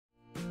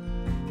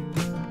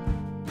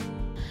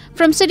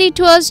From city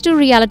tours to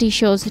reality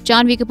shows,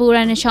 Janhvi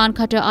and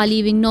Ishaan are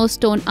leaving no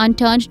stone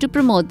unturned to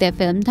promote their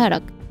film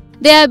Dhadak.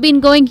 They have been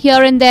going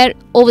here and there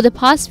over the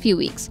past few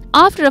weeks.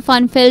 After a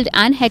fun-filled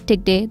and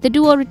hectic day, the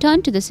duo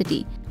returned to the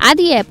city. At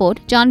the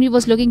airport, Janhvi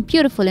was looking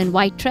beautiful in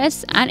white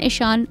dress and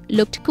Ishaan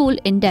looked cool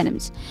in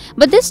denims.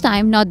 But this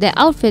time, not their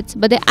outfits,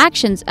 but their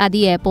actions at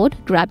the airport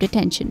grabbed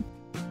attention.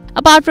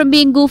 Apart from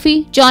being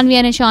goofy, Janhvi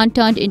and Ishaan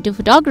turned into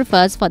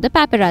photographers for the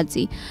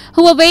paparazzi,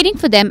 who were waiting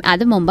for them at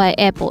the Mumbai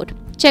Airport.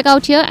 Check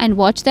out here and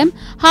watch them,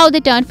 how they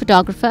turned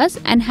photographers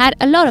and had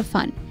a lot of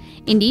fun.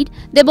 Indeed,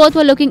 they both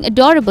were looking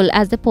adorable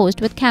as they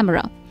posed with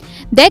camera.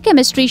 Their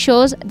chemistry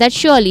shows that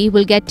surely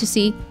we'll get to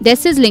see their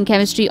sizzling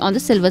chemistry on the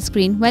silver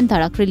screen when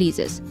Dhadak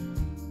releases.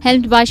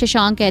 Helmed by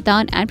Shashank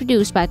and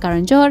produced by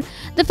Karan Johar,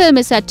 the film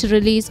is set to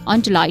release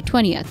on July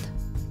 20th.